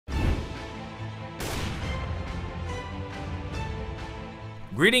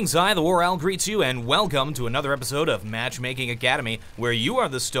Greetings, TheWarOwl greets you, and welcome to another episode of Matchmaking Academy, where you are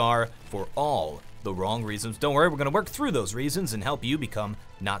the star for all the wrong reasons. Don't worry, we're going to work through those reasons and help you become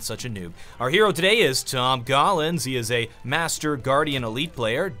not such a noob. Our hero today is Tom Collins. He is a Master Guardian Elite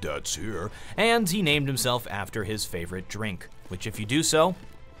player, that's here, and he named himself after his favorite drink, which if you do so,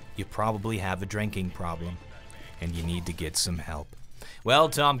 you probably have a drinking problem, and you need to get some help. Well,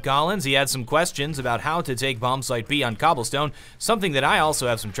 Tom Collins, he had some questions about how to take bombsite B on Cobblestone, something that I also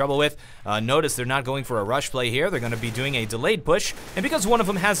have some trouble with. Notice they're not going for a rush play here. They're going to be doing a delayed push, and because one of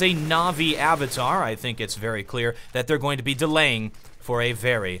them has a Navi avatar, I think it's very clear that they're going to be delaying for a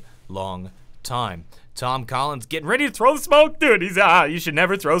very long time. Tom Collins getting ready to throw the smoke. Dude, you should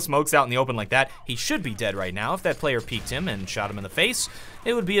never throw smokes out in the open like that. He should be dead right now. If that player peeked him and shot him in the face,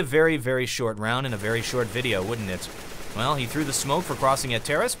 it would be a very, very short round and a very short video, wouldn't it? Well, he threw the smoke for crossing at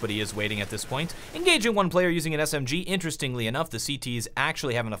terrace, but he is waiting at this point. Engaging one player using an SMG. Interestingly enough, the CTs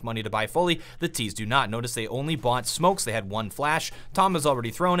actually have enough money to buy fully. The Ts do not. Notice they only bought smokes. They had one flash. Tom has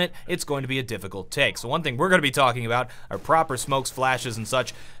already thrown it. It's going to be a difficult take. So one thing we're going to be talking about are proper smokes, flashes, and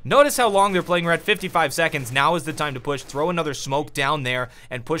such. Notice how long they're playing. We're at 55 seconds. Now is the time to push. Throw another smoke down there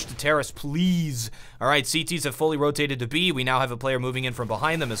and push to terrace, please. All right, CTs have fully rotated to B. We now have a player moving in from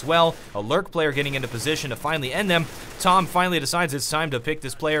behind them as well. A lurk player getting into position to finally end them. Tom finally decides it's time to pick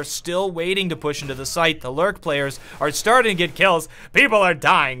this player, still waiting to push into the site. The lurk players are starting to get kills. People are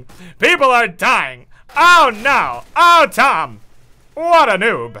dying. People are dying. Oh no. Oh, Tom. What a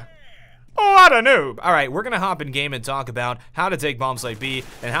noob. What a noob. All right, we're going to hop in game and talk about how to take bombsite B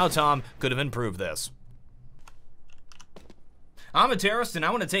and how Tom could have improved this. I'm a terrorist and I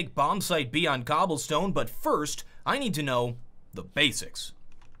want to take bombsite B on Cobblestone, but first, I need to know the basics.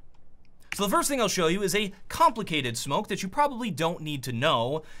 So the first thing I'll show you is a complicated smoke that you probably don't need to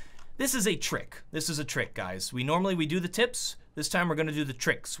know. This is a trick. This is a trick, guys. We normally do the tips. This time we're gonna do the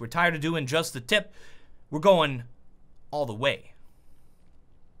tricks. We're tired of doing just the tip. We're going all the way.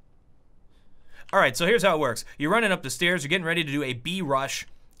 All right, so here's how it works. You're running up the stairs. You're getting ready to do a B rush.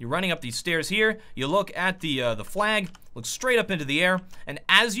 You're running up these stairs here. You look at the flag, look straight up into the air, and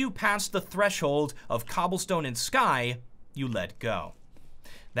as you pass the threshold of cobblestone and sky, you let go.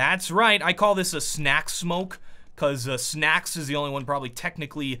 That's right, I call this a snack smoke, because Snacks is the only one probably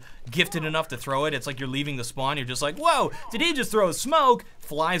technically gifted enough to throw it. It's like you're leaving the spawn, you're just like, whoa, did he just throw a smoke?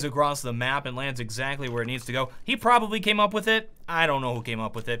 Flies across the map and lands exactly where it needs to go. He probably came up with it. I don't know who came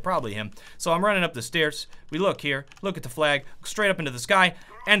up with it, probably him. So I'm running up the stairs. We look here, look at the flag, straight up into the sky,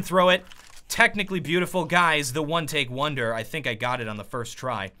 and throw it. Technically beautiful. Guys, the one-take wonder, I think I got it on the first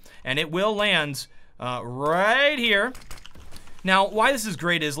try. And it will land right here. Now, why this is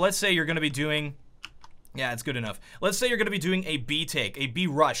great is, let's say you're going to be doing, yeah, it's good enough. Let's say you're going to be doing a B take, a B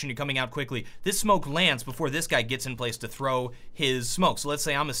rush, and you're coming out quickly. This smoke lands before this guy gets in place to throw his smoke. So let's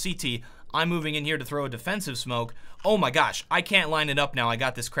say I'm a CT, I'm moving in here to throw a defensive smoke. Oh my gosh, I can't line it up now, I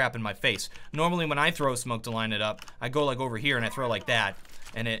got this crap in my face. Normally when I throw a smoke to line it up, I go like over here and I throw like that,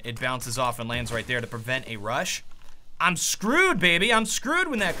 and it bounces off and lands right there to prevent a rush. I'm screwed, baby. I'm screwed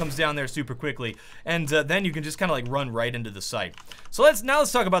when that comes down there super quickly. And then you can just kind of like run right into the site. So let's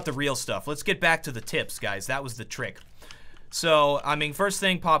talk about the real stuff. Let's get back to the tips, guys. That was the trick. So, I mean, first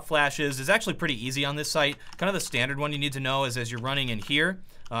thing, pop flashes is actually pretty easy on this site. Kind of the standard one you need to know is as you're running in here,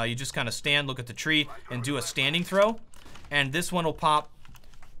 you just kind of stand, look at the tree, and do a standing throw. And this one will pop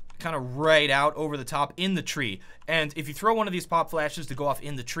kind of right out over the top in the tree. And if you throw one of these pop flashes to go off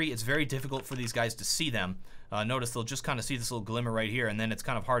in the tree, it's very difficult for these guys to see them. Notice they'll just kind of see this little glimmer right here, and then it's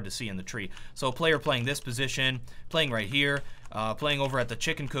kind of hard to see in the tree. So a player playing this position, playing right here, playing over at the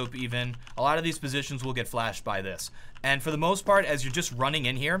chicken coop even, a lot of these positions will get flashed by this. And for the most part, as you're just running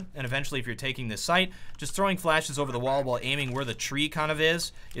in here, and eventually if you're taking this site, just throwing flashes over the wall while aiming where the tree kind of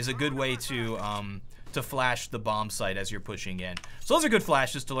is a good way to flash the bomb site as you're pushing in. So those are good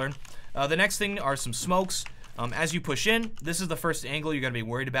flashes to learn. The next thing are some smokes. As you push in, this is the first angle you're going to be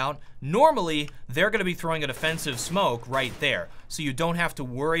worried about. Normally, they're going to be throwing a defensive smoke right there, so you don't have to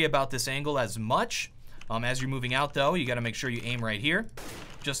worry about this angle as much. As you're moving out, though, you got to make sure you aim right here,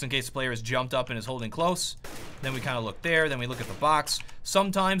 just in case the player has jumped up and is holding close. Then we kind of look there, then we look at the box.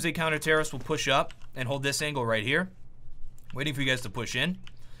 Sometimes a counter-terrorist will push up and hold this angle right here, waiting for you guys to push in.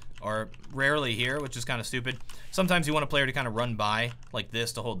 Or rarely here, which is kind of stupid. Sometimes you want a player to kind of run by like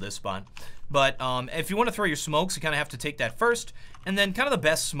this to hold this spot. But if you want to throw your smokes, you kind of have to take that first. And then kind of the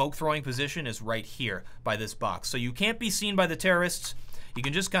best smoke throwing position is right here by this box. So you can't be seen by the terrorists. You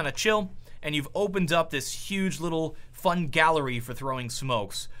can just kind of chill. And you've opened up this huge little fun gallery for throwing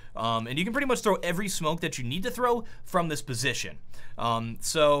smokes And you can pretty much throw every smoke that you need to throw from this position.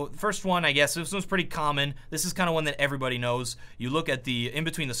 So first one, I guess, this one's pretty common. This is kind of one that everybody knows. You look at the in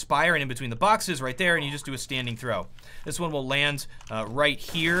between the spire and in between the boxes right there, and you just do a standing throw. This one will land right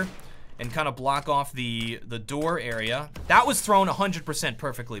here and kind of block off the door area. That was thrown 100%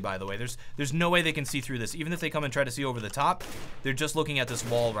 perfectly, by the way. There's no way they can see through this. Even if they come and try to see over the top, they're just looking at this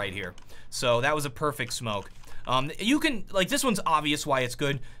wall right here. So that was a perfect smoke. You can, like, this one's obvious why it's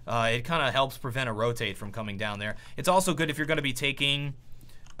good. It kind of helps prevent a rotate from coming down there. It's also good if you're going to be taking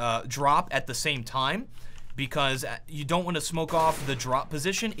drop at the same time, because you don't want to smoke off the drop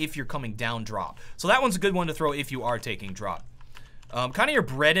position if you're coming down drop. So that one's a good one to throw if you are taking drop. Kind of your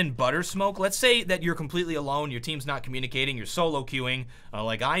bread and butter smoke. Let's say that you're completely alone, your team's not communicating, you're solo queuing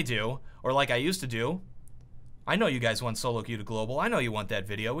like I do, or like I used to do. I know you guys want solo queue to global. I know you want that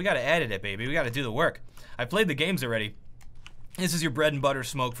video. We gotta edit it, baby. We gotta do the work. I played the games already. This is your bread and butter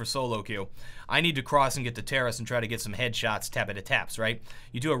smoke for solo queue. I need to cross and get to terrace and try to get some headshots, tap-a-taps, right?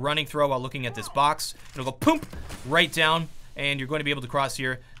 You do a running throw while looking at this box. It'll go poop right down, and you're going to be able to cross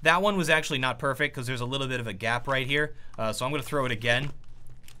here. That one was actually not perfect because there's a little bit of a gap right here. So I'm going to throw it again.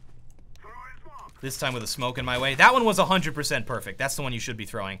 This time with a smoke in my way. That one was 100% perfect. That's the one you should be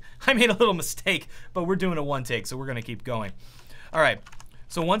throwing. I made a little mistake, but we're doing a one take, so we're going to keep going. All right.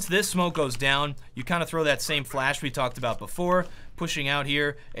 So once this smoke goes down, you kind of throw that same flash we talked about before, pushing out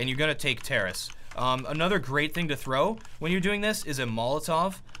here, and you're going to take terrace. Another great thing to throw when you're doing this is a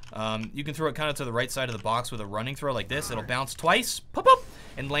molotov. You can throw it kind of to the right side of the box with a running throw like this. It'll bounce twice, pop, pop,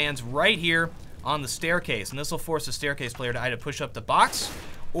 and lands right here on the staircase. And this will force the staircase player to either push up the box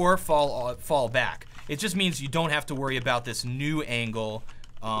or fall back. It just means you don't have to worry about this new angle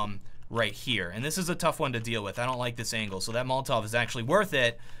right here. And this is a tough one to deal with. I don't like this angle, so that Molotov is actually worth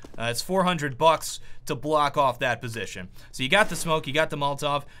it. It's 400 bucks to block off that position. So you got the smoke, you got the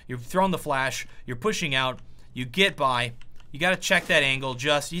Molotov, you're throwing the flash, you're pushing out, you get by, you gotta check that angle,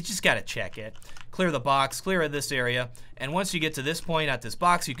 you just gotta check it. Clear the box, clear this area, and once you get to this point at this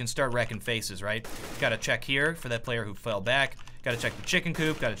box, you can start wrecking faces, right? Gotta check here for that player who fell back. Gotta check the chicken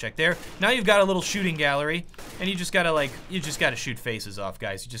coop, gotta check there. Now you've got a little shooting gallery, and you just gotta shoot faces off,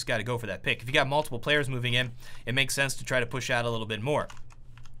 guys. You just gotta go for that pick. If you got multiple players moving in, it makes sense to try to push out a little bit more.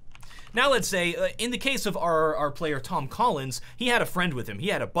 Now let's say, in the case of our player Tom Collins, he had a friend with him, he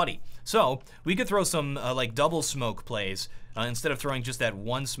had a buddy. So, we could throw some like double smoke plays, instead of throwing just that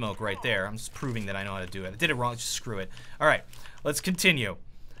one smoke right there. I'm just proving that I know how to do it. I did it wrong, just screw it. Alright, let's continue.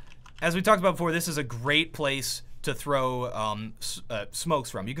 As we talked about before, this is a great place to throw smokes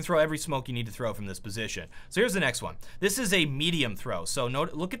from. You can throw every smoke you need to throw from this position. So here's the next one. This is a medium throw. So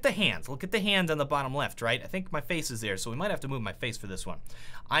look at the hands. Look at the hand on the bottom left, right? I think my face is there, so we might have to move my face for this one.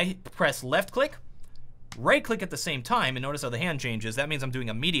 I press left click, right click at the same time, and notice how the hand changes. That means I'm doing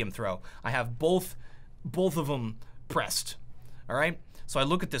a medium throw. I have both of them pressed. All right? So I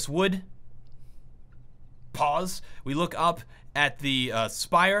look at this wood, pause. We look up at the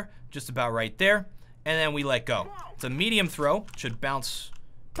spire, just about right there. And then we let go. It's a medium throw. Should bounce.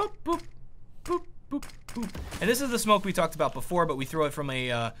 Boop, boop, boop, boop, boop. And this is the smoke we talked about before, but we throw it from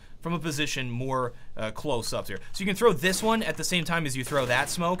a position more close up here. So you can throw this one at the same time as you throw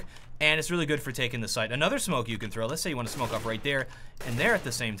that smoke, and it's really good for taking the site. Another smoke you can throw. Let's say you want to smoke up right there and there at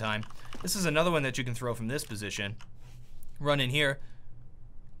the same time. This is another one that you can throw from this position. Run in here.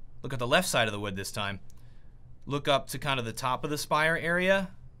 Look at the left side of the wood this time. Look up to kind of the top of the spire area.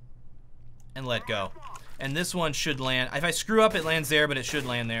 And let go. And this one should land. If I screw up, it lands there, but it should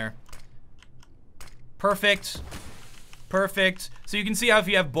land there. Perfect. Perfect. So you can see how if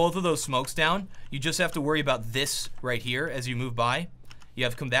you have both of those smokes down, you just have to worry about this right here as you move by. You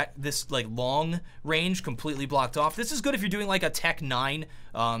have this like long range completely blocked off. This is good if you're doing like a Tech 9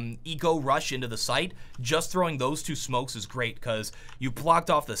 eco rush into the site. Just throwing those two smokes is great because you blocked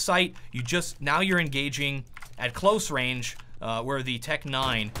off the site. Now you're engaging at close range. Where the Tech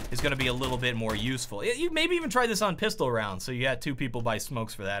 9 is going to be a little bit more useful. You maybe even try this on pistol rounds, so you got two people buy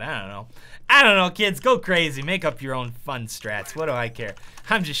smokes for that. I don't know. I don't know, kids. Go crazy. Make up your own fun strats. What do I care?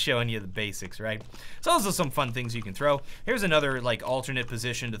 I'm just showing you the basics, right? So those are some fun things you can throw. Here's another like alternate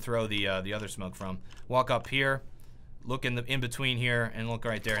position to throw the other smoke from. Walk up here, look in between here, and look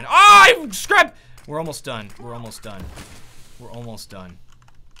right there. And I scrap. We're almost done. We're almost done. We're almost done.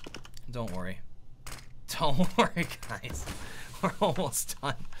 Don't worry. Don't worry, guys. We're almost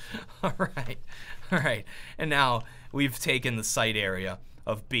done. All right. And now we've taken the site area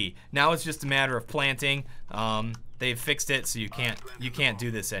of B. Now it's just a matter of planting. They've fixed it, so you can't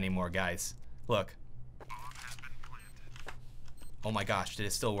do this anymore, guys. Look. Oh my gosh, did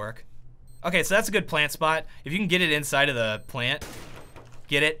it still work? Okay, so that's a good plant spot. If you can get it inside of the plant,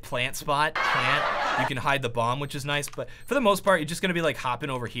 Get it? Plant spot, plant. You can hide the bomb, which is nice, but for the most part, you're just gonna be like hopping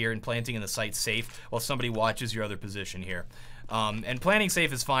over here and planting in the site safe while somebody watches your other position here. And planting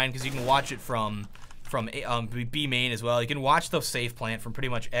safe is fine because you can watch it from B main as well. You can watch the safe plant from pretty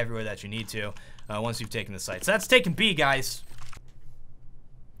much everywhere that you need to once you've taken the site. So that's taking B, guys.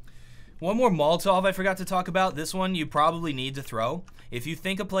 One more Molotov I forgot to talk about. This one you probably need to throw. If you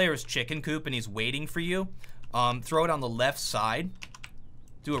think a player is chicken coop and he's waiting for you, throw it on the left side.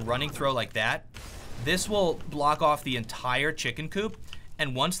 Do a running throw like that. This will block off the entire chicken coop,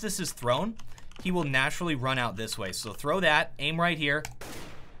 and once this is thrown, he will naturally run out this way. So throw that, aim right here,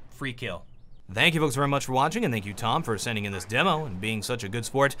 free kill. Thank you folks very much for watching, and thank you Tom for sending in this demo and being such a good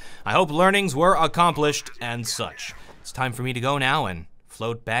sport. I hope learnings were accomplished and such. It's time for me to go now and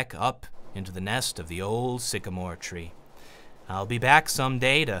float back up into the nest of the old sycamore tree. I'll be back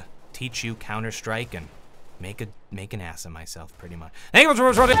someday to teach you Counter-Strike and make an ass of myself, pretty much. Thank you very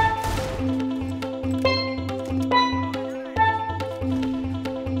much for watching.